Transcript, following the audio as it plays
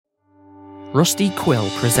Rusty Quill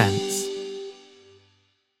presents.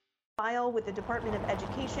 File with the Department of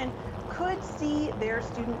Education could see their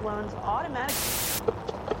student loans automatically.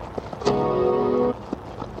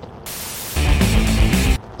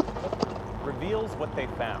 Reveals what they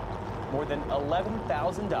found. More than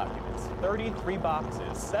 11,000 documents, 33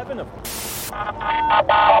 boxes, 7 of them.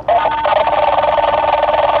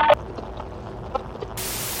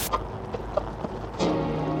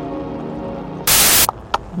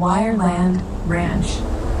 Wireland Ranch,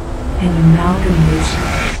 an amalgamation.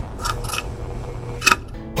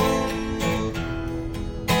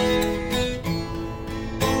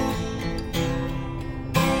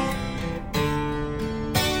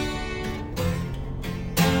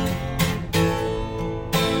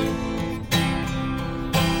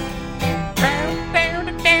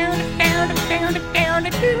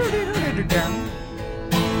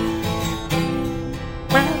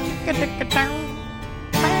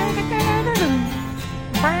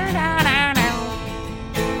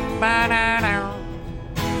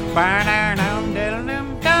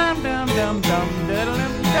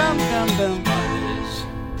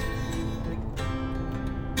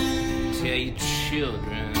 Tell your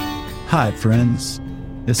children. Hi, friends.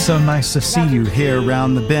 It's so nice to see you here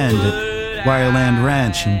around the bend at Wireland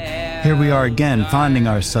Ranch, and here we are again, finding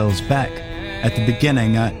ourselves back at the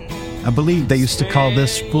beginning. I believe they used to call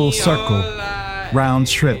this full circle, round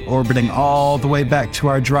trip, orbiting all the way back to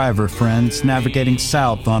our driver friends, navigating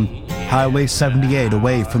south on Highway 78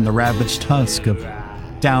 away from the ravaged husk of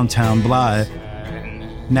downtown Blythe.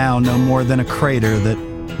 Now no more than a crater that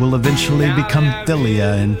will eventually become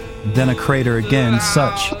Thylia, and then a crater again.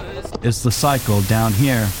 Such is the cycle down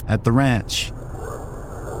here at the ranch.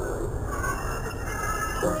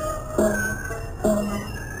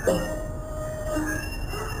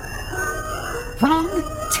 Wrong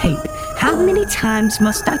tape. How many times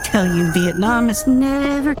must I tell you Vietnam is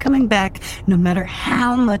never coming back, no matter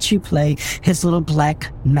how much you play his little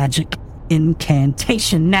black magic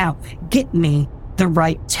incantation? Now, get me the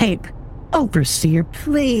right tape. Overseer,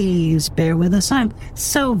 please bear with us. I'm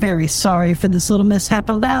so very sorry for this little mishap.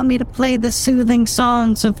 Allow me to play the soothing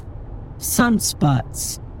songs of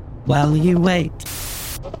sunspots while you wait.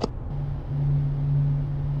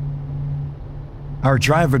 Our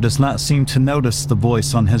driver does not seem to notice the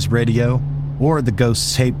voice on his radio or the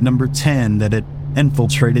ghost tape number 10 that had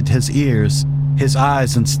infiltrated his ears, his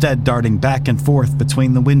eyes instead darting back and forth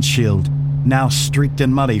between the windshield, now streaked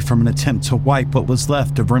and muddy from an attempt to wipe what was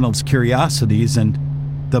left of Reynolds' curiosities, and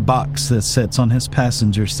the box that sits on his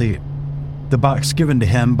passenger seat. The box given to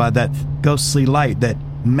him by that ghostly light that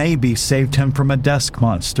maybe saved him from a desk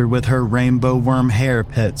monster with her rainbow worm hair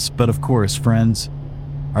pits. But of course, friends,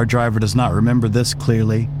 our driver does not remember this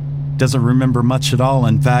clearly, doesn't remember much at all,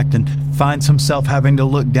 in fact, and finds himself having to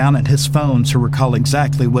look down at his phone to recall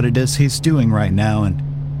exactly what it is he's doing right now, and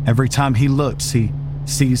every time he looks, he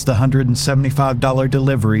sees the $175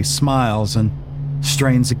 delivery, smiles, and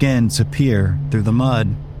strains again to peer through the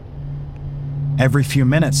mud. Every few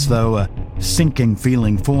minutes, though, a sinking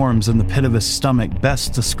feeling forms in the pit of his stomach,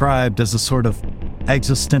 best described as a sort of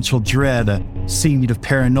existential dread, a seed of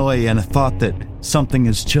paranoia, and a thought that something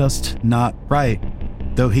is just not right,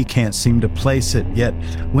 though he can't seem to place it. Yet,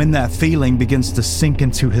 when that feeling begins to sink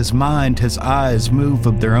into his mind, his eyes move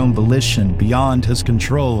of their own volition beyond his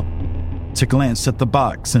control to glance at the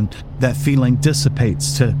box, and that feeling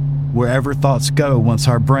dissipates to wherever thoughts go once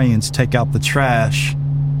our brains take out the trash,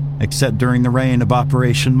 except during the reign of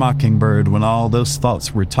Operation Mockingbird, when all those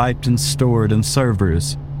thoughts were typed and stored in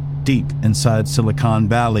servers deep inside Silicon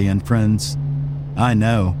Valley. And friends, I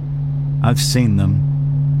know, I've seen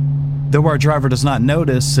them. Though our driver does not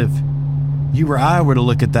notice, if you or I were to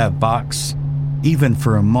look at that box, even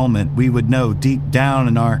for a moment, we would know deep down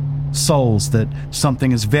in our souls that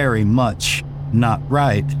something is very much not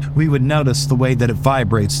right. We would notice the way that it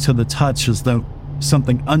vibrates to the touch, as though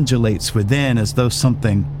something undulates within, as though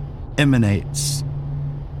something emanates.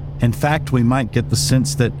 In fact, we might get the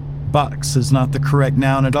sense that box is not the correct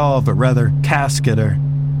noun at all, but rather casket, or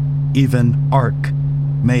even ark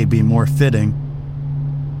may be more fitting.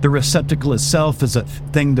 The receptacle itself is a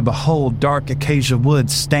thing to behold, dark acacia wood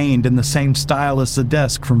stained in the same style as the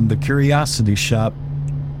desk from the curiosity shop,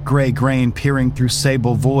 gray grain peering through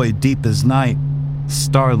sable void deep as night,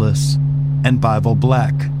 starless and Bible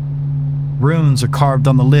black. Runes are carved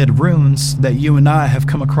on the lid, runes that you and I have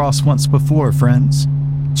come across once before, friends,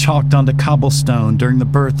 chalked onto cobblestone during the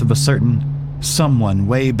birth of a certain someone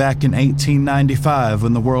way back in 1895,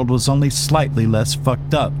 when the world was only slightly less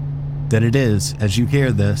fucked up than it is as you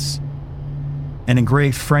hear this. An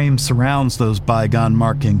engraved frame surrounds those bygone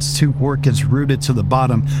markings. 2 orchids rooted to the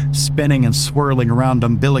bottom, spinning and swirling around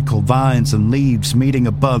umbilical vines and leaves meeting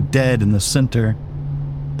above dead in the center.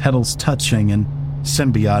 Petals touching in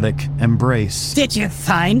symbiotic embrace. Did you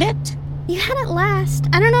find it? You had it last.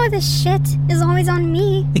 I don't know why this shit is always on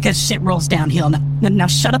me. Because shit rolls downhill. Now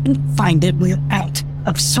shut up and find it. We're out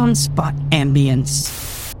of Sunspot ambience.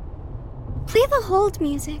 Play the hold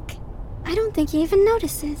music. I don't think he even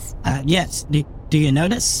notices. Yes. Do you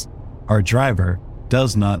notice? Our driver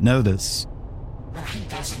does not notice.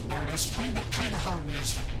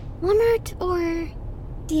 Walmart or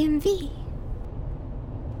DMV?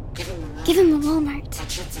 Give him the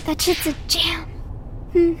Walmart. That shit's a jam.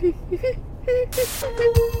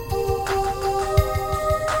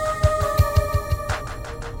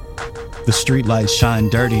 The streetlights shine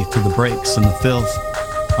dirty through the brakes and the filth.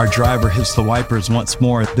 Our driver hits the wipers once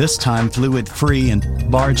more, this time fluid-free,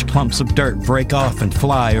 and large clumps of dirt break off and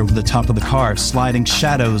fly over the top of the car, sliding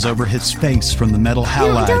shadows over his face from the metal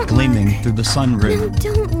halide gleaming through the sunroof. No,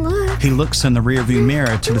 don't look. He looks in the rearview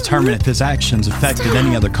mirror to determine if his actions affected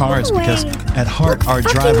any other cars, because at heart our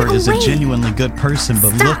driver is a genuinely good person,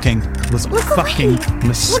 but looking was a fucking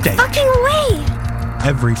mistake. Look fucking away!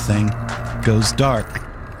 Everything goes dark.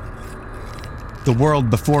 The world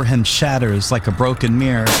before him shatters like a broken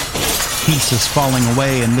mirror. Pieces falling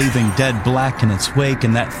away and leaving dead black in its wake,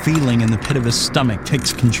 and that feeling in the pit of his stomach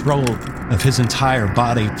takes control of his entire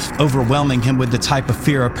body, overwhelming him with the type of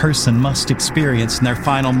fear a person must experience in their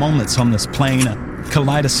final moments on this plane. A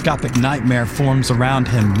kaleidoscopic nightmare forms around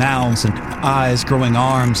him, mouths and eyes growing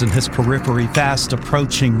arms in his periphery, fast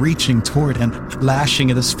approaching, reaching toward him,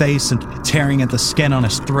 lashing at his face and tearing at the skin on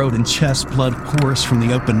his throat and chest. Blood pours from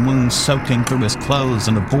the open wounds, soaking through his clothes,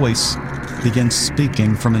 and a voice begins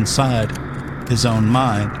speaking from inside his own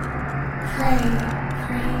mind.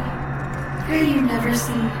 Pray you never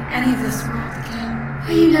see any of this world again.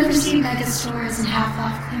 Pray you never see mega stores and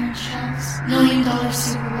half-off clearance shelves, $1 million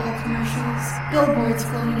Super Bowl commercials, billboards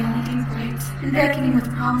glowing LED bright, and beckoning with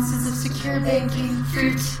promises of secure banking,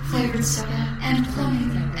 fruit, flavored soda, and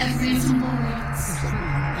plumbing at reasonable rates.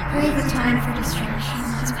 Pray the time for distraction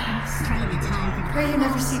has passed. Pray you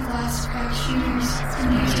never see glass crack shooters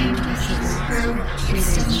and used twishes, rogue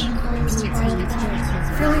extension cords and barley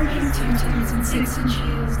bags, filling pink tutus and 6-inch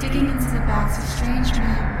heels, digging into the backs of strange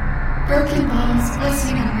men, broken bottles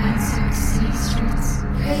glistening on ransacked city streets.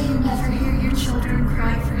 Pray you never hear your children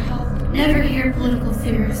cry for help. Never hear political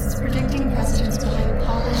theorists predicting presidents behind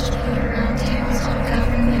polished pewter round tables on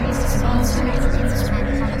government-sponsored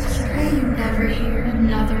events. Pray you never hear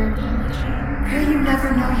another apology. Pray you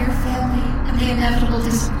never know your family and the inevitable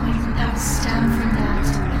disappointment that will stem from that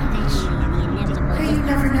apology. Pray you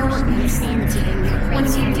never know what makes them tick.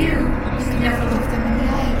 Once you do, you can never look them in the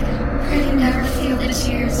eye again. Pray you never feel the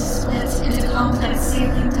tears split into complex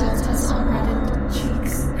saline deltas on reddened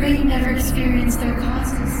cheeks. Pray you never experience their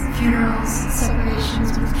causes, funerals,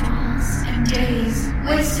 separations, withdrawals, and days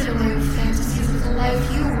wasted away with fantasies of the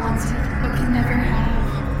life you wanted but could never have.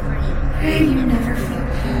 Pray you never feel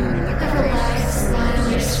pain, never lie,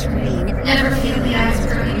 smile, or scream, never feel the eyes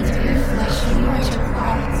burning through your flesh and you enter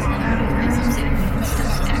quiet, crowded rooms at your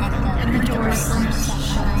footsteps echo, and the door slams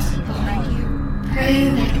shut behind you. Pray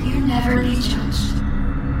that you never be judged.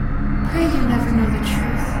 Pray you never know the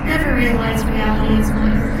truth, never realize reality is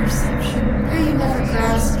not your perception. Pray you never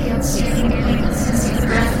grasp the outstanding weightlessness of the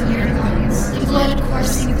breath in your lungs, the blood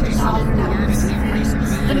coursing through knotted networks of veins,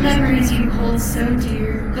 the memories you hold so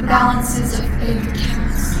dear, the balances of bank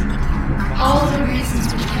accounts. All the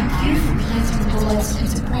reasons which kept you from planting bullets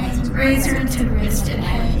into brain, razor into wrist, and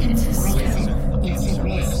head into skin.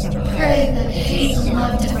 Pray that hate and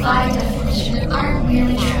love defy definition aren't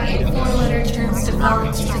merely trite four-letter terms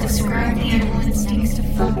developed to describe the animal instincts to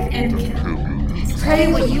fuck and kill.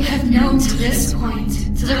 Pray what you have known to this point,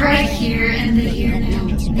 to the right here and the here now,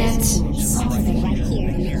 meant something.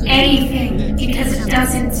 Anything, because it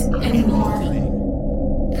doesn't anymore.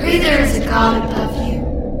 Pray there is a God above you,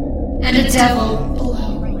 and a devil below.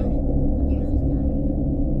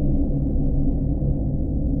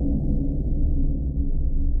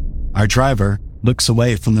 Our driver looks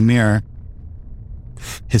away from the mirror.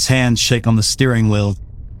 His hands shake on the steering wheel,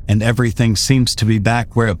 and everything seems to be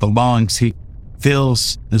back where it belongs. He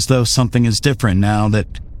feels as though something is different now,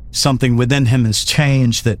 that something within him has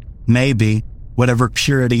changed, that maybe whatever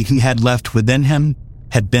purity he had left within him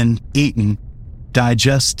had been eaten,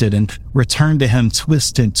 digested, and returned to him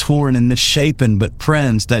twisted, torn, and misshapen. But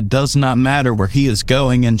friends, that does not matter where he is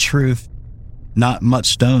going. In truth, not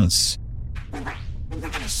much does.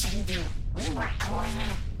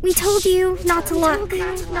 We told you not to look.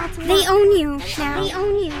 They own you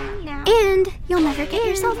now. And you'll never get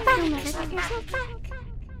yourself back.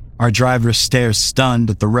 Our driver stares stunned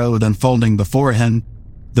at the road unfolding before him.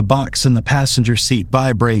 The box in the passenger seat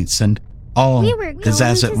vibrates, and all is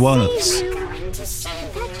as it was.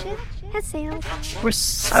 We're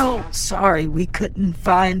so sorry we couldn't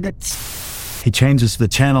find it. He changes the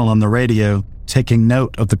channel on the radio, taking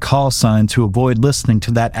note of the call sign to avoid listening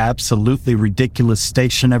to that absolutely ridiculous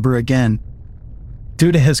station ever again.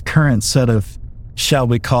 Due to his current set of, shall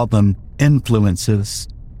we call them, influences,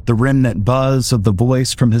 the remnant buzz of the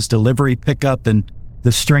voice from his delivery pickup, and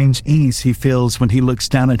the strange ease he feels when he looks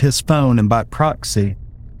down at his phone and by proxy,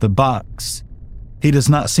 the box, he does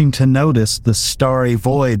not seem to notice the starry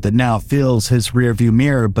void that now fills his rearview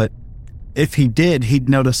mirror, but if he did, he'd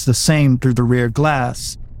notice the same through the rear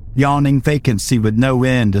glass. Yawning vacancy with no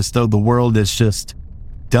end, as though the world is just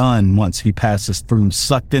done once he passes through,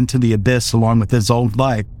 sucked into the abyss along with his old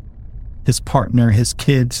life. His partner, his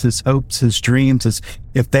kids, his hopes, his dreams, as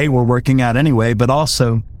if they were working out anyway, but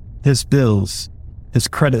also his bills, his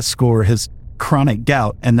credit score, his chronic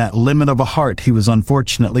gout, and that limit of a heart he was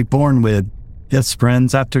unfortunately born with. Yes,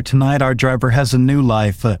 friends, after tonight, our driver has a new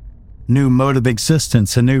life, a new mode of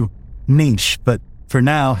existence, a new niche, but for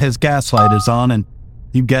now, his gaslight is on, and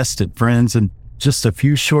you guessed it, friends, in just a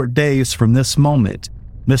few short days from this moment,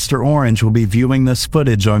 Mr. Orange will be viewing this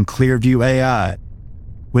footage on Clearview AI,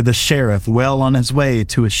 with the sheriff well on his way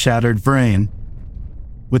to his shattered brain,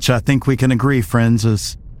 which I think we can agree, friends,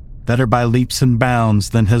 is better by leaps and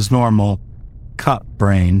bounds than his normal cop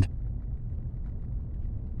brain.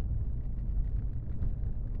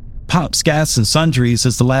 Pop's Gas and Sundries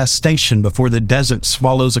is the last station before the desert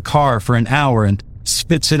swallows a car for an hour and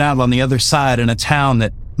spits it out on the other side in a town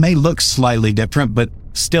that may look slightly different, but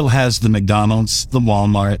still has the McDonald's, the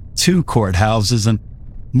Walmart, 2 courthouses, and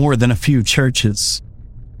more than a few churches.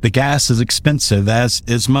 The gas is expensive, as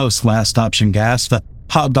is most last option gas. The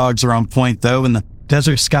hot dogs are on point, though, and the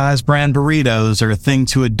Desert Skies brand burritos are a thing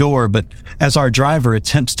to adore, but as our driver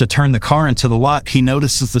attempts to turn the car into the lot, he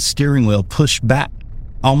notices the steering wheel push back,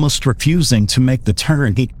 almost refusing to make the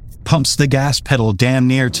turn. He pumps the gas pedal damn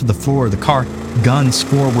near to the floor. The car guns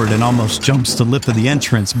forward and almost jumps the lip of the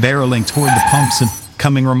entrance, barreling toward the pumps and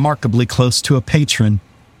coming remarkably close to a patron,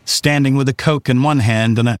 standing with a Coke in one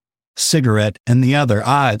hand and a cigarette in the other,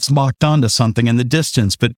 eyes locked onto something in the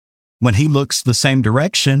distance. But when he looks the same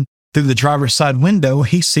direction, through the driver's side window,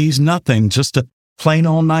 he sees nothing, just a plain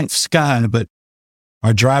old night sky. But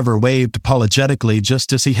our driver waved apologetically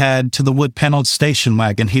just as he had to the wood-paneled station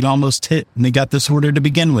wagon he'd almost hit when he got this order to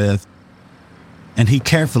begin with. And he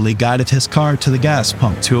carefully guided his car to the gas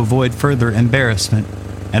pump to avoid further embarrassment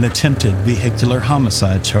and attempted vehicular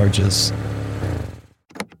homicide charges.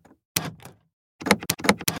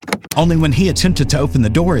 Only when he attempted to open the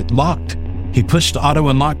door, it locked. He pushed the auto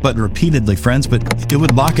unlock button repeatedly, friends, but it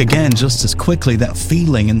would lock again just as quickly. That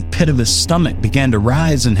feeling in the pit of his stomach began to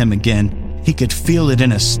rise in him again. He could feel it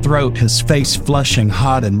in his throat, his face flushing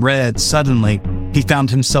hot and red. Suddenly, he found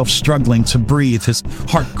himself struggling to breathe. His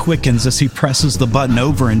heart quickens as he presses the button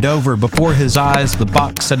over and over. Before his eyes, the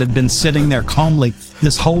box that had been sitting there calmly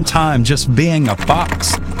this whole time, just being a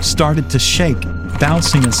box, started to shake,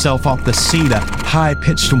 bouncing itself off the seat, a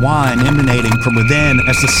high-pitched whine emanating from within.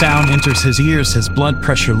 As the sound enters his ears, his blood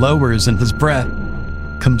pressure lowers and his breath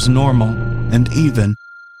comes normal and even.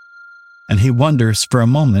 And he wonders for a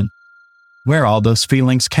moment where all those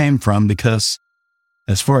feelings came from, because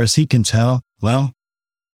as far as he can tell, well,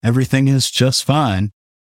 everything is just fine.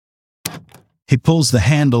 He pulls the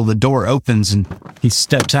handle, the door opens, and he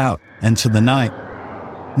steps out into the night.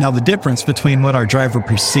 Now, the difference between what our driver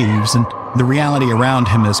perceives and the reality around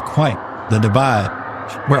him is quite the divide.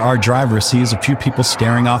 Where our driver sees a few people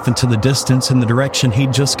staring off into the distance in the direction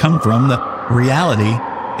he'd just come from, the reality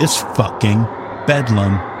is fucking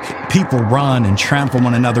bedlam. People run and trample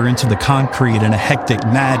one another into the concrete in a hectic,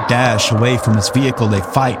 mad dash away from his vehicle. They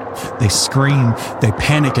fight, they scream, they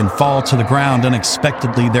panic and fall to the ground.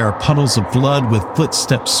 Unexpectedly, there are puddles of blood with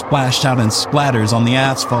footsteps splashed out in splatters on the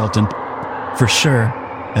asphalt, and for sure,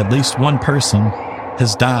 at least one person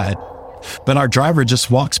has died. But our driver just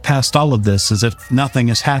walks past all of this as if nothing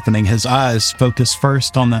is happening. His eyes focus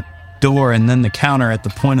first on the door and then the counter at the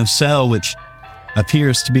point of sale, which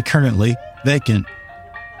appears to be currently vacant.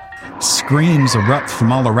 Screams erupt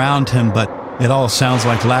from all around him, but it all sounds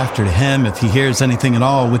like laughter to him, if he hears anything at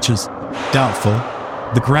all, which is doubtful.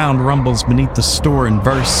 The ground rumbles beneath the store in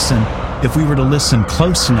bursts, and if we were to listen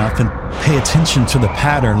close enough and pay attention to the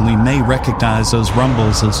pattern, we may recognize those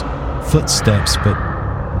rumbles as footsteps, but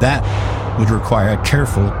that would require a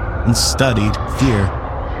careful and studied ear.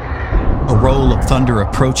 A roll of thunder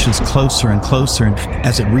approaches closer and closer, and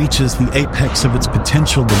as it reaches the apex of its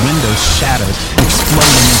potential, the windows shatter,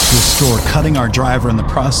 exploding into the store, cutting our driver in the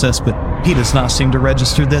process, but he does not seem to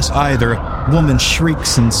register this either. A woman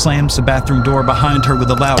shrieks and slams the bathroom door behind her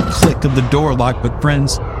with a loud click of the door lock, but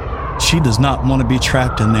friends, she does not want to be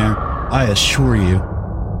trapped in there, I assure you.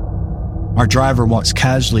 Our driver walks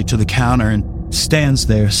casually to the counter and stands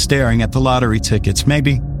there staring at the lottery tickets.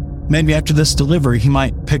 Maybe after this delivery, he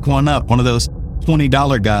might pick one up, one of those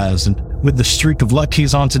 $20 guys, and with the streak of luck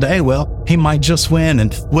he's on today, well, he might just win,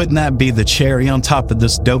 and wouldn't that be the cherry on top of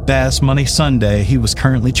this dope-ass money sundae he was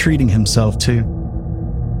currently treating himself to?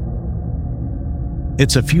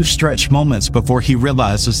 It's a few stretch moments before he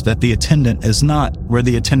realizes that the attendant is not where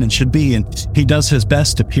the attendant should be, and he does his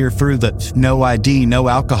best to peer through the no ID, no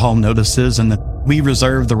alcohol notices, and the we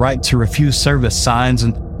reserve the right to refuse service signs,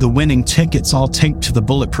 and the winning tickets all taped to the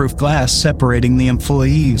bulletproof glass separating the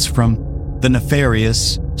employees from the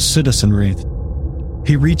nefarious citizenry.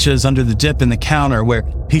 He reaches under the dip in the counter where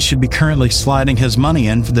he should be currently sliding his money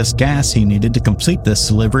in for this gas he needed to complete this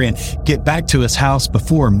delivery and get back to his house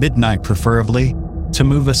before midnight, preferably, to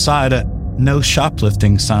move aside a no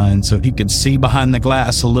shoplifting sign so he could see behind the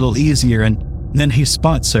glass a little easier, and then he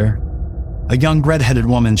spots her. A young red-headed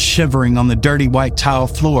woman shivering on the dirty white tile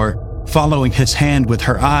floor, following his hand with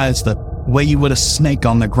her eyes the way you would a snake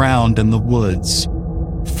on the ground in the woods.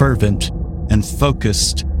 Fervent and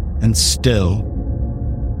focused and still.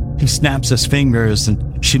 He snaps his fingers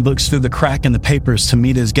and she looks through the crack in the papers to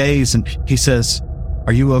meet his gaze, and he says,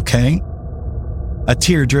 "Are you okay?" A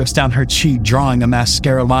tear drifts down her cheek, drawing a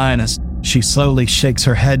mascara line as she slowly shakes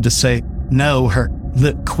her head to say no, her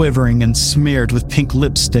lip quivering and smeared with pink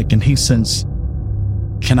lipstick, and he says,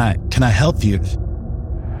 Can I help you?"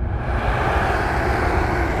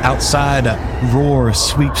 Outside, a roar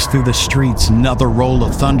sweeps through the streets, another roll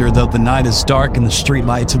of thunder. Though the night is dark and the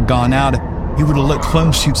streetlights have gone out, if you were to look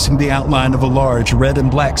close, you'd see the outline of a large red and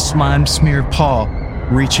black slime-smeared paw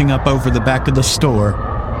reaching up over the back of the store,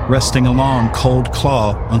 resting a long, cold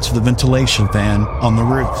claw onto the ventilation fan on the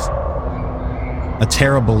roof. A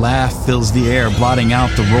terrible laugh fills the air, blotting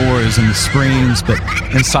out the roars and the screams, but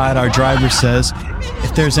inside our driver says,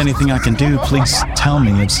 "If there's anything I can do, please tell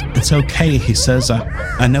me. It's okay," he says.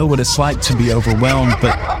 I know what it's like to be overwhelmed,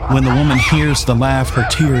 but when the woman hears the laugh, her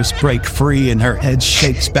tears break free and her head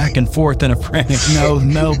shakes back and forth in a frantic,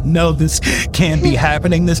 no, this can't be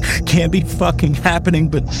happening. This can't be fucking happening,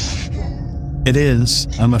 but it is,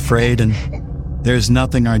 I'm afraid, and there's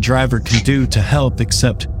nothing our driver can do to help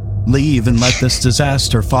except leave and let this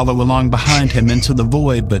disaster follow along behind him into the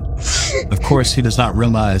void. But of course he does not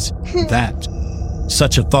realize that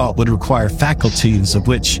such a thought would require faculties of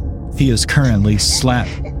which he is currently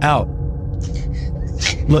slapped out.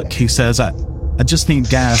 "Look," he says, I just need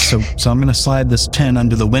gas, so I'm going to slide this tin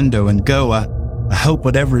under the window and go. I hope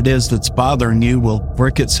whatever it is that's bothering you will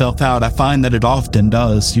work itself out. I find that it often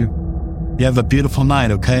does. You have a beautiful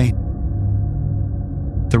night, okay?"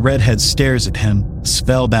 The redhead stares at him,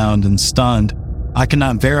 spellbound and stunned. I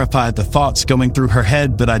cannot verify the thoughts going through her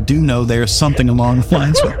head, but I do know there is something along the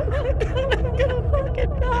lines of,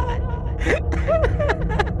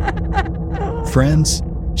 friends,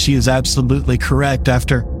 she is absolutely correct.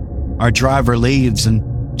 After our driver leaves and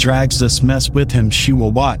drags this mess with him, she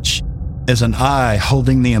will watch as an eye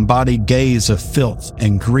holding the embodied gaze of filth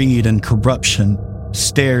and greed and corruption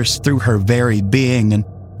stares through her very being, and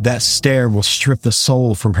that stare will strip the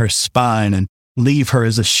soul from her spine and leave her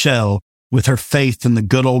as a shell, with her faith in the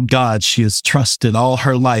good old God she has trusted all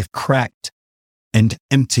her life cracked and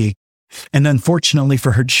empty. And unfortunately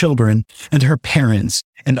for her children and her parents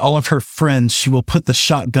and all of her friends, she will put the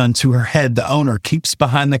shotgun to her head the owner keeps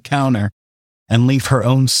behind the counter and leave her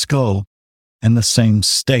own skull in the same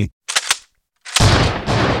state.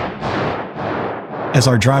 As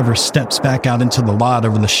our driver steps back out into the lot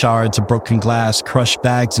over the shards of broken glass, crushed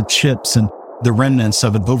bags of chips, and the remnants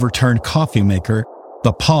of an overturned coffee maker,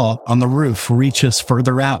 the paw on the roof reaches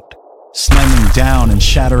further out, slamming down and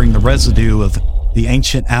shattering the residue of the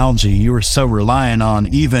ancient algae you are so reliant on.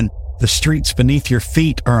 Even the streets beneath your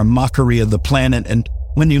feet are a mockery of the planet, and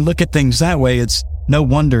when you look at things that way, it's no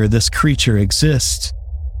wonder this creature exists.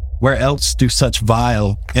 Where else do such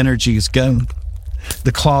vile energies go?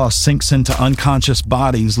 The claw sinks into unconscious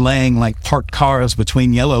bodies, laying like parked cars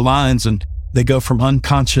between yellow lines, and they go from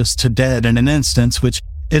unconscious to dead in an instant, which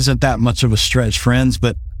isn't that much of a stretch, friends,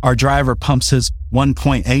 but our driver pumps his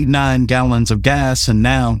 1.89 gallons of gas, and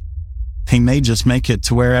now he may just make it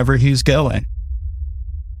to wherever he's going.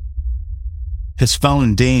 His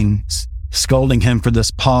phone dings, scolding him for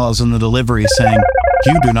this pause in the delivery, saying,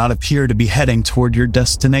 "You do not appear to be heading toward your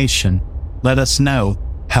destination." let us know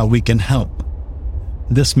how we can help.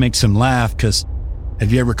 This makes him laugh because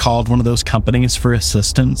have you ever called one of those companies for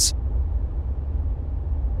assistance?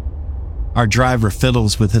 Our driver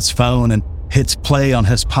fiddles with his phone and hits play on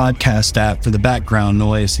his podcast app for the background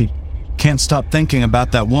noise. He can't stop thinking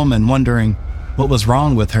about that woman, wondering what was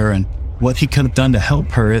wrong with her and what he could have done to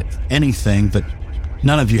help her, if anything, but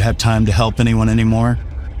none of you have time to help anyone anymore.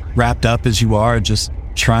 Wrapped up as you are, just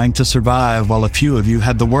trying to survive, while a few of you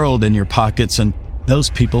had the world in your pockets, and those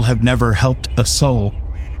people have never helped a soul.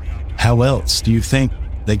 How else do you think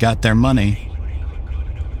they got their money?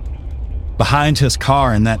 Behind his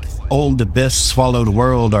car in that old abyss-swallowed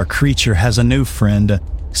world, our creature has a new friend, a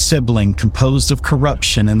sibling composed of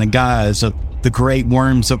corruption in the guise of the great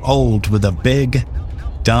worms of old with a big,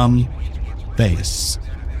 dumb face.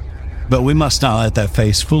 But we must not let that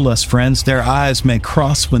face fool us, friends. Their eyes may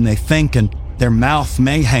cross when they think, and their mouth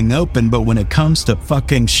may hang open, but when it comes to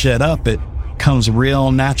fucking shit up, it comes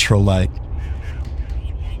real natural-like.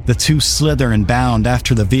 The two slither and bound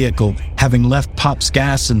after the vehicle, having left Pop's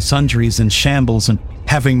Gas and Sundries in shambles and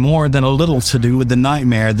having more than a little to do with the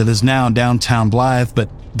nightmare that is now downtown Blythe, but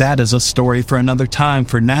that is a story for another time.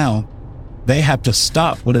 For now, they have to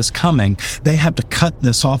stop what is coming. They have to cut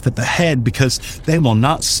this off at the head because they will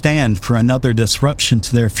not stand for another disruption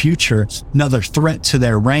to their future, another threat to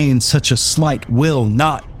their reign. Such a slight will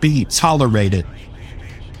not be tolerated.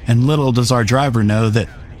 And little does our driver know that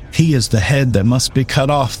he is the head that must be cut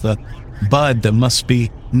off, the bud that must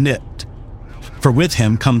be nipped. For with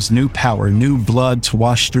him comes new power, new blood to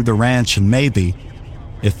wash through the ranch, and maybe,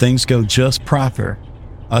 if things go just proper,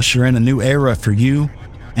 usher in a new era for you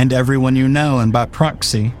and everyone you know, and by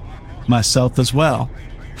proxy, myself as well.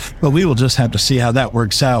 But we will just have to see how that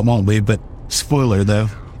works out, won't we? But spoiler though,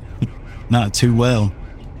 not too well.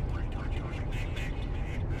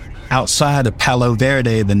 Outside of Palo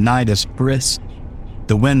Verde, the night is brisk.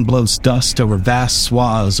 The wind blows dust over vast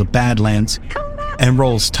swaths of badlands and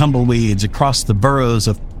rolls tumbleweeds across the burrows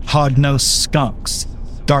of hog-nosed skunks,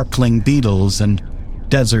 darkling beetles, and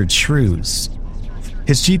desert shrews.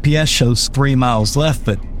 His GPS shows 3 miles left,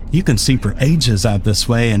 but you can see for ages out this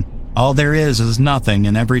way, and all there is nothing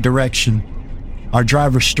in every direction. Our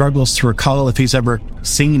driver struggles to recall if he's ever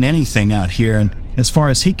seen anything out here, and as far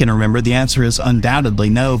as he can remember, the answer is undoubtedly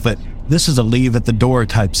no, but this is a leave-at-the-door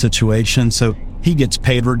type situation, so he gets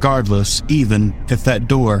paid regardless, even if that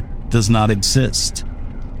door does not exist.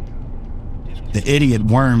 The idiot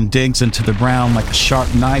worm digs into the ground like a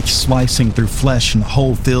sharp knife slicing through flesh, and the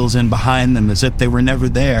hole fills in behind them as if they were never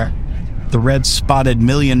there. The red-spotted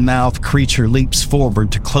million-mouthed creature leaps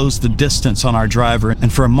forward to close the distance on our driver,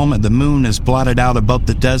 and for a moment the moon is blotted out above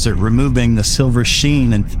the desert, removing the silver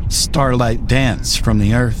sheen and starlight dance from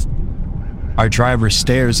the earth. Our driver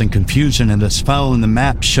stares in confusion at his phone. The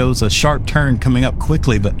map shows a sharp turn coming up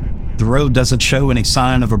quickly, but the road doesn't show any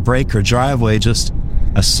sign of a break or driveway, just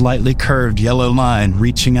a slightly curved yellow line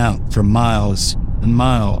reaching out for miles and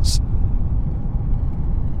miles.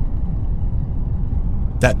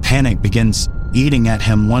 That panic begins eating at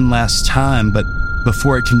him one last time, but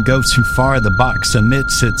before it can go too far, the box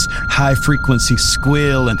emits its high-frequency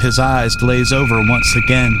squeal and his eyes glaze over once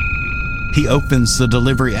again. He opens the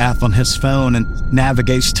delivery app on his phone and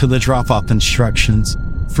navigates to the drop-off instructions.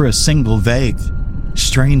 For a single vague,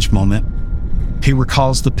 strange moment, he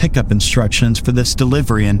recalls the pickup instructions for this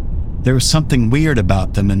delivery, and there was something weird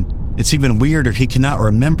about them, and it's even weirder he cannot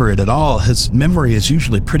remember it at all. His memory is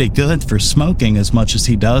usually pretty good for smoking as much as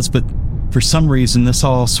he does, but for some reason this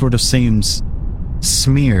all sort of seems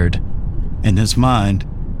smeared in his mind,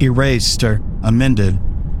 erased or amended.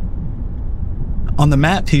 On the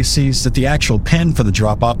map, he sees that the actual pin for the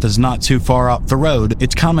drop-off is not too far up the road.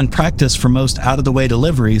 It's common practice for most out-of-the-way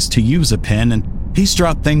deliveries to use a pin, and he's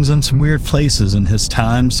dropped things in some weird places in his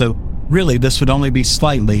time, so really this would only be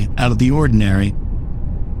slightly out of the ordinary.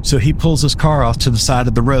 So he pulls his car off to the side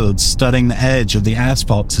of the road, studying the edge of the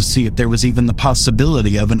asphalt to see if there was even the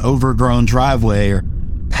possibility of an overgrown driveway or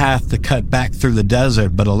path that cut back through the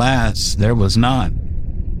desert, but alas, there was not.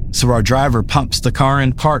 So our driver pumps the car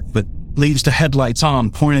in park, but leaves the headlights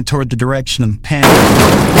on, pointed toward the direction of the pan.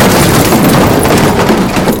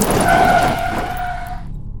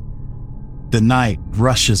 The night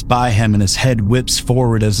rushes by him and his head whips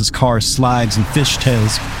forward as his car slides and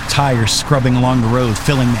fishtails, tires scrubbing along the road,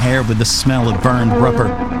 filling the air with the smell of burned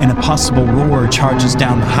rubber. An impossible roar charges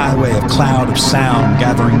down the highway, a cloud of sound,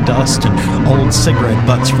 gathering dust and old cigarette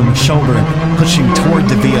butts from the shoulder and pushing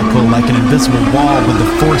toward the vehicle like an invisible wall with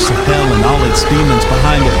the force of hell and all its demons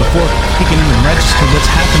behind it. Before he can even register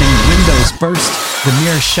what's happening, the windows burst, the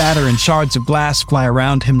mirrors shatter and shards of glass fly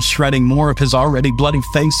around him, shredding more of his already bloody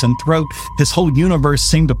face and throat. His whole universe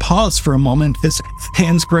seemed to pause for a moment, his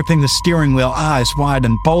hands gripping the steering wheel, eyes wide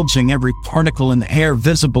and bulging, every particle in the air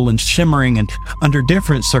visible and shimmering, and under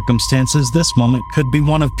different circumstances, this moment could be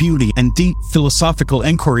one of beauty and deep philosophical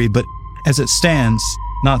inquiry, but as it stands,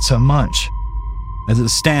 not so much. As it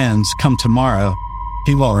stands, come tomorrow,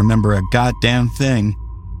 he won't remember a goddamn thing.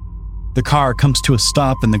 The car comes to a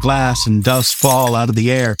stop and the glass and dust fall out of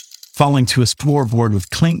the air, falling to his floorboard with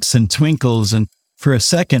clinks and twinkles, and for a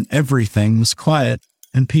second everything was quiet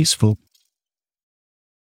and peaceful.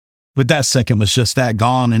 But that second was just that,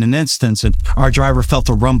 gone in an instant, and our driver felt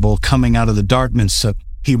a rumble coming out of the darkness, so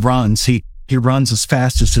he runs. He runs as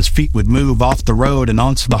fast as his feet would move off the road and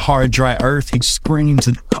onto the hard, dry earth. He screams,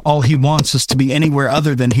 and all he wants is to be anywhere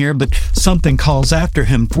other than here, but something calls after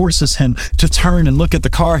him, forces him to turn and look at the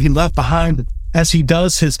car he left behind. As he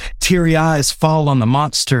does, his teary eyes fall on the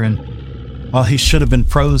monster, and while he should have been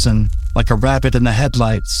frozen like a rabbit in the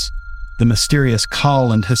headlights, the mysterious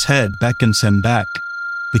call in his head beckons him back,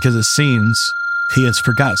 because it seems he has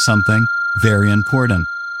forgot something very important.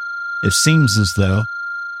 It seems as though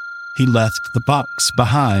he left the box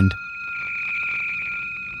behind.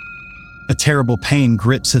 A terrible pain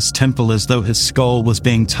grips his temple as though his skull was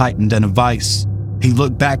being tightened in a vice. He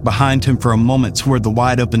looked back behind him for a moment toward the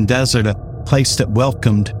wide open desert, a place that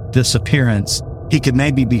welcomed disappearance. He could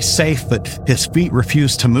maybe be safe, but his feet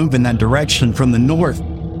refused to move in that direction. From the north,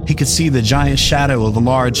 he could see the giant shadow of a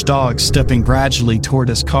large dog stepping gradually toward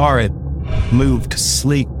his car. It moved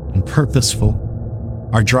sleek and purposeful.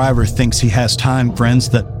 Our driver thinks he has time, friends.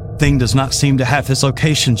 The thing does not seem to have his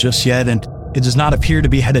location just yet, and it does not appear to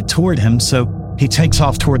be headed toward him, so he takes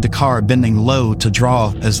off toward the car, bending low to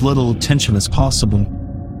draw as little attention as possible.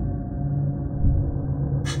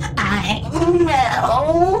 I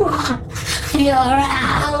know you're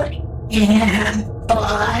out here,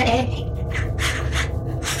 boy.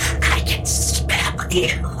 I can smell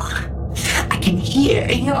you. I can hear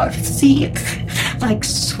your feet like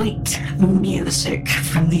sweet music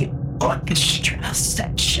from the orchestra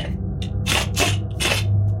section.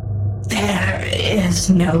 There is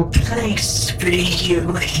no place for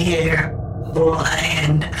you here, boy,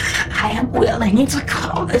 and I am willing to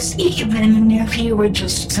call this even if you were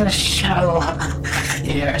just to show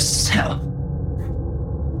yourself.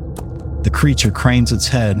 The creature cranes its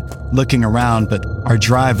head, looking around, but our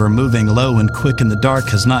driver, moving low and quick in the dark,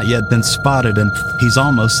 has not yet been spotted, and he's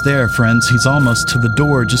almost there, friends. He's almost to the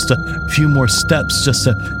door, just a few more steps, just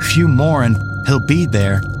a few more, and he'll be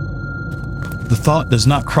there. The thought does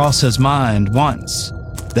not cross his mind once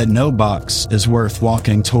that no box is worth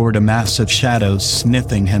walking toward a massive shadow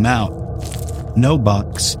sniffing him out. No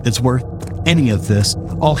box is worth any of this.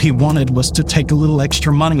 All he wanted was to take a little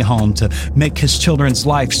extra money home to make his children's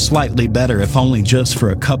life slightly better, if only just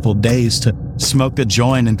for a couple days, to smoke a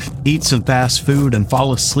joint and eat some fast food and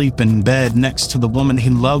fall asleep in bed next to the woman he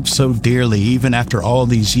loved so dearly, even after all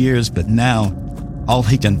these years. But now, all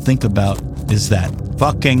he can think about is that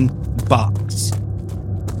fucking box.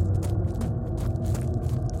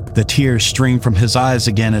 The tears stream from his eyes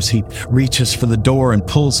again as he reaches for the door and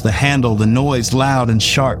pulls the handle, the noise loud and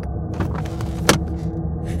sharp.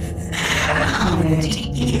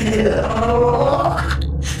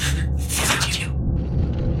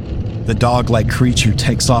 The dog-like creature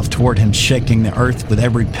takes off toward him, shaking the earth with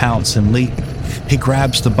every pounce and leap. He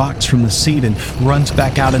grabs the box from the seat and runs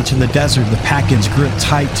back out into the desert, the package gripped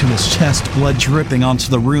tight to his chest, blood dripping onto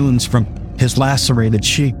the runes from his lacerated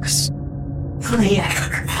cheeks. We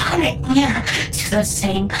are running to the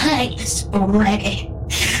same place, boy,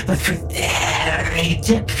 but for very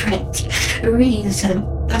different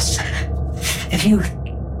reasons. Have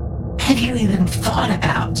you even thought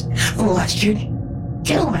about what you're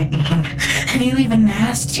doing? Have you even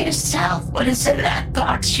asked yourself what is in that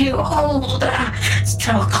box you hold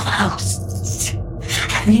so close?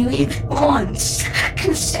 Have you even once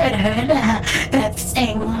considered that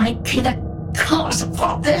thing might be the cause of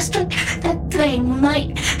all this? That thing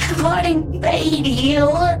might have already made you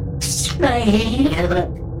a slave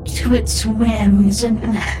to its whims, and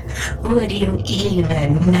would you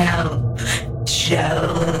even know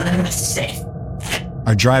Joseph?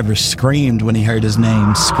 Our driver screamed when he heard his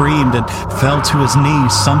name, screamed and fell to his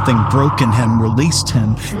knees. Something broke in him, released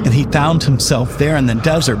him, and he found himself there in the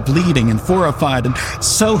desert, bleeding and horrified and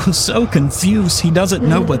so confused. He doesn't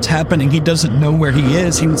know what's happening. He doesn't know where he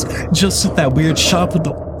is. He was just at that weird shop. What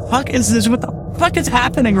the fuck is this? What the fuck is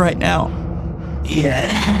happening right now?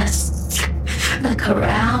 Yes. Look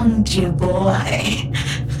around you, boy.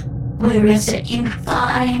 Where is it you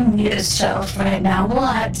find yourself right now?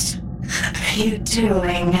 What are you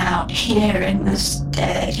doing out here in this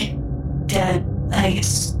dead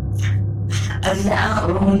place?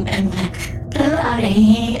 Alone and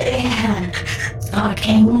bloody,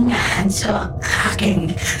 talking to a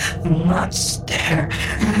fucking monster.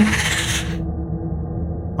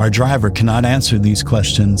 Our driver cannot answer these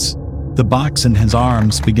questions. The box in his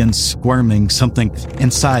arms begins squirming, something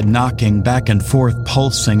inside knocking back and forth,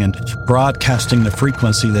 pulsing and broadcasting the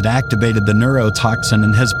frequency that activated the neurotoxin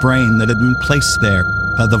in his brain that had been placed there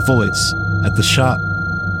by the voice at the shop.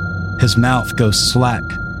 His mouth goes slack,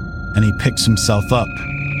 and he picks himself up,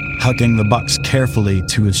 hugging the box carefully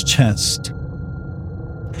to his chest.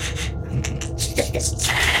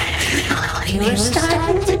 You're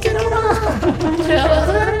starting to get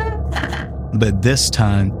But this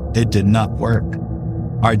time, it did not work.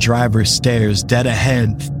 Our driver stares dead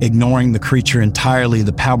ahead, ignoring the creature entirely,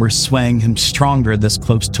 the power swaying him stronger this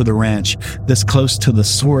close to the ranch, this close to the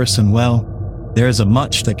source, and well, there is a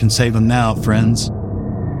much that can save him now, friends.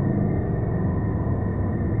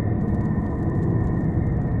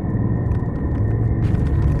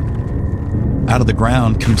 Out of the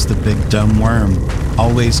ground comes the big dumb worm,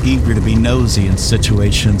 always eager to be nosy in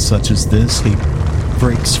situations such as this. He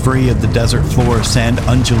breaks free of the desert floor, sand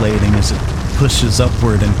undulating as it pushes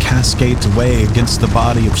upward and cascades away against the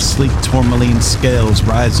body of sleek tourmaline scales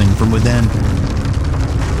rising from within.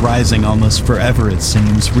 Rising almost forever, it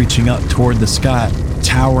seems, reaching up toward the sky,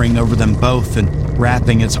 towering over them both and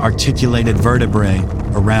wrapping its articulated vertebrae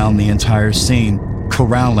around the entire scene,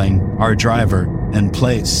 corralling our driver in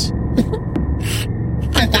place.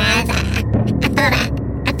 Hey guys,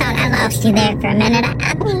 I thought I lost you there for a minute.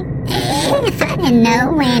 If I didn't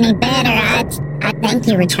know any better, I think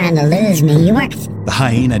you were trying to lose me. You weren't. The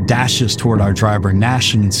hyena dashes toward our driver,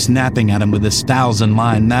 gnashing and snapping at him with his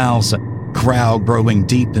 1,000-line mouths, a growl growing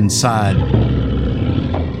deep inside.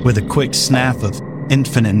 With a quick snap of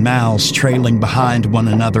infinite mouths trailing behind one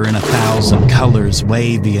another in 1,000 colors,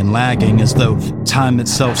 wavy and lagging as though time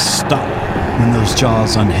itself stopped when those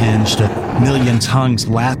jaws unhinged, a million tongues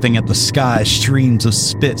lapping at the sky, streams of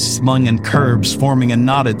spit slung in curves forming a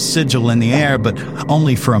knotted sigil in the air, but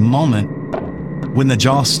only for a moment. When the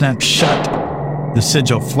jaw snapped shut, the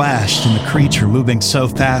sigil flashed, and the creature, moving so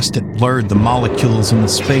fast it blurred the molecules in the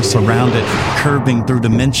space around it, curving through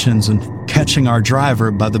dimensions and catching our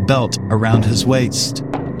driver by the belt around his waist.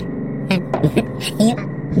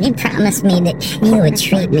 You promised me that you would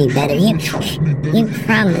treat me better. You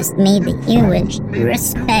promised me that you would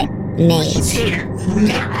respect me.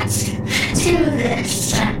 Not do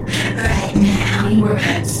this right now.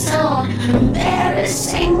 We're so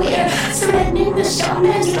embarrassing. We're threatening the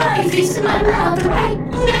showman's life. He's in my mouth right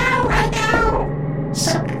now.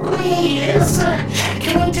 So please,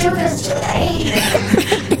 can we do this later?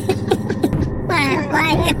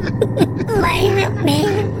 Why help me?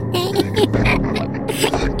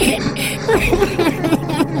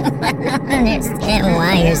 I don't understand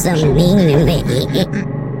why you're so mean to me.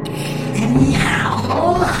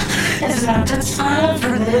 Now is not the time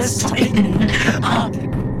for this. I'm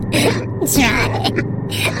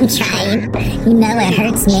trying. You know it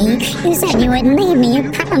hurts me. You said you wouldn't leave me.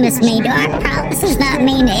 You promised me. Do our promises not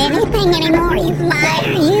mean anything anymore? You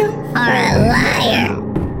liar. You are a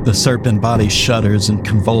liar. The serpent body shudders and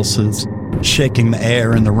convulses, shaking the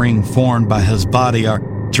air in the ring formed by his body. Our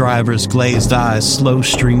driver's glazed eyes slow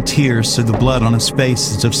stream tears through the blood on his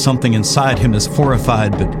face as if something inside him is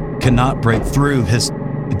horrified but cannot break through. His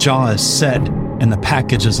jaw is set and the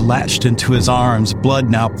package is latched into his arms, blood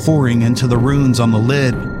now pouring into the runes on the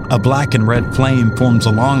lid. A black and red flame forms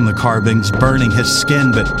along the carvings, burning his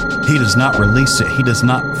skin, but he does not release it. He does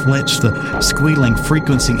not flinch. The squealing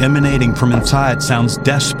frequency emanating from inside sounds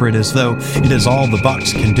desperate, as though it is all the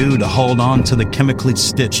box can do to hold on to the chemically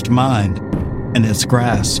stitched mind in its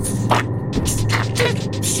grasp.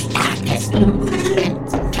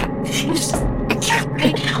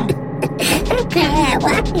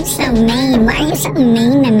 Why are you so mean? Why are you so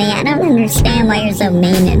mean to me? I don't understand why you're so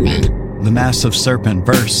mean to me. The massive serpent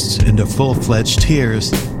bursts into full-fledged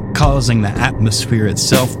tears, causing the atmosphere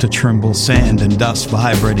itself to tremble, sand and dust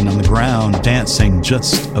vibrating on the ground, dancing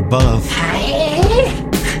just above.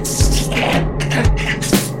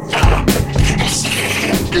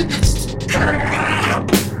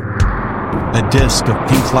 A disc of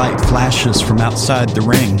pink light flashes from outside the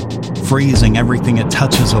ring, freezing everything it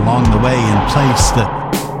touches along the way in place. The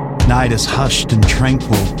night is hushed and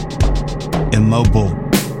tranquil, immobile.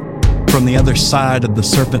 From the other side of the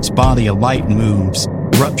serpent's body, a light moves,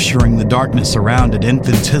 rupturing the darkness around it.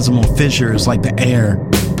 Infinitesimal fissures like the air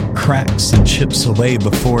cracks and chips away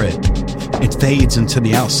before it. It fades into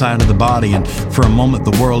the outside of the body, and for a moment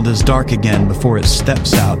the world is dark again before it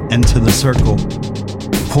steps out into the circle.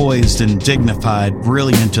 Poised and dignified,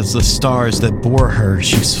 brilliant as the stars that bore her,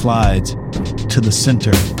 she slides to the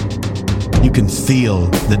center. You can feel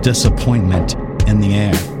the disappointment in the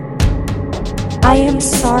air. I am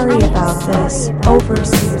sorry about this,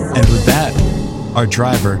 Overseer. And with that, our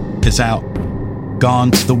driver is out, gone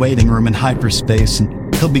to the waiting room in hyperspace,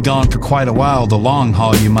 and he'll be gone for quite a while, the long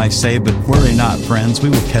haul you might say, but worry not, friends, we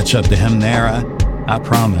will catch up to him there, I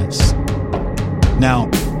promise. Now,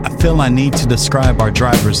 I feel I need to describe our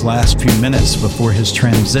driver's last few minutes before his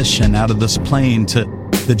transition out of this plane to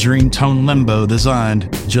the Dreamtone limbo designed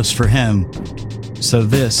just for him. So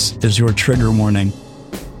this is your trigger warning.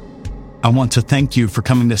 I want to thank you for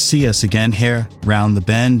coming to see us again here round the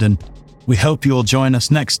bend, and we hope you will join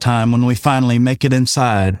us next time when we finally make it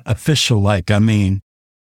inside, official-like,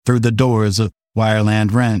 through the doors of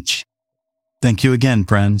Wireland Ranch. Thank you again,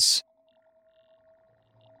 friends.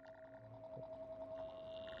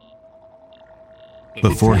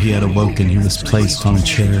 Before he had awoken, he was placed on a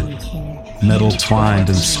chair, metal twined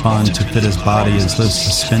and spun to fit his body as though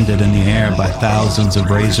suspended in the air by thousands of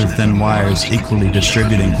razor-thin wires equally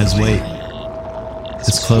distributing his weight.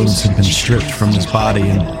 His clothes had been stripped from his body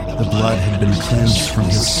and the blood had been cleansed from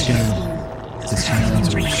his skin. His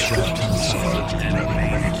hands were strapped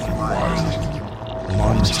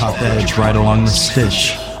along the top edge, right along the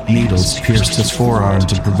stitch. Needles pierced his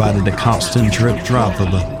forearms and provided a constant drip-drop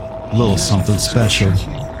of a little something special.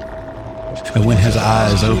 And when his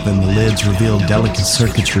eyes opened, the lids revealed delicate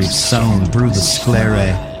circuitry sewn through the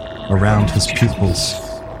sclerae around his pupils.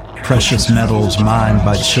 Precious metals mined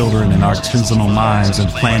by children in artisanal mines and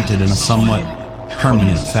planted in a somewhat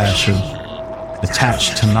permanent fashion.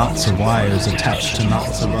 Attached to knots of wires, attached to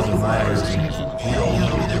knots of other wires.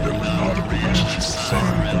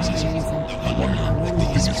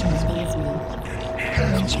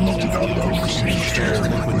 Hands melted out of the overseas chair,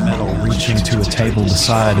 liquid metal reaching to a table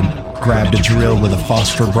beside him, grabbed a drill with a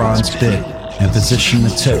phosphor bronze bit and positioned the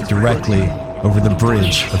tip directly over the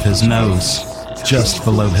bridge of his nose, just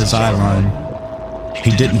below his eye line.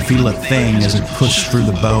 He didn't feel a thing as it pushed through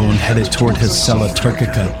the bone, headed toward his sella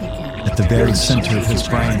turcica, at the very center of his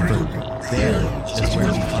brain, but there is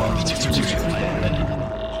where he found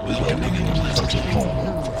such a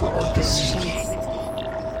home for our deceased.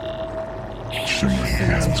 Shake your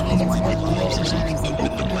hands on my gloves and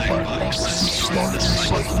open the black box and start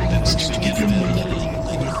recycling bits to begin with.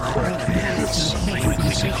 The crack in the hips,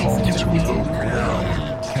 frequency calls with low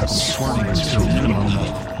ground, kept swirling to a minimum.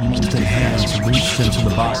 Molten hands reached into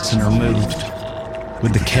the box and removed,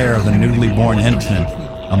 with the care of a newly born infant,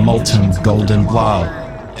 a molten golden blob,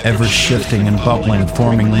 ever shifting and bubbling,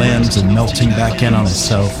 forming limbs and melting back in on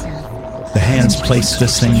itself. The hands placed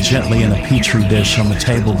this thing gently in a petri dish on the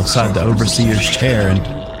table beside the overseer's chair, and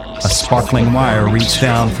a sparkling wire reached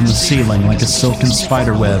down from the ceiling like a silken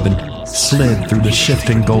spiderweb and slid through the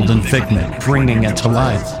shifting golden figment, bringing it to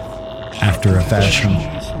life after a fashion.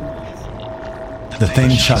 The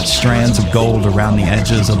thing shot strands of gold around the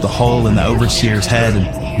edges of the hole in the overseer's head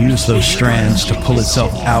and used those strands to pull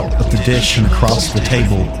itself out of the dish and across the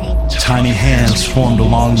table. Tiny hands formed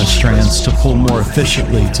along the strands to pull more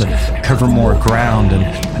efficiently, to cover more ground,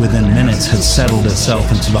 and within minutes had settled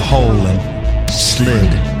itself into the hole and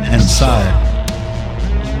slid inside.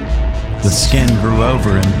 The skin grew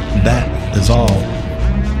over, and that is all.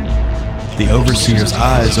 The overseer's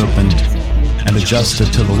eyes opened and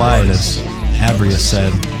adjusted to the light as Abria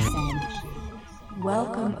said,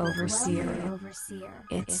 Welcome, Overseer.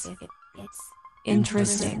 It's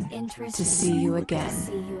interesting to see you again.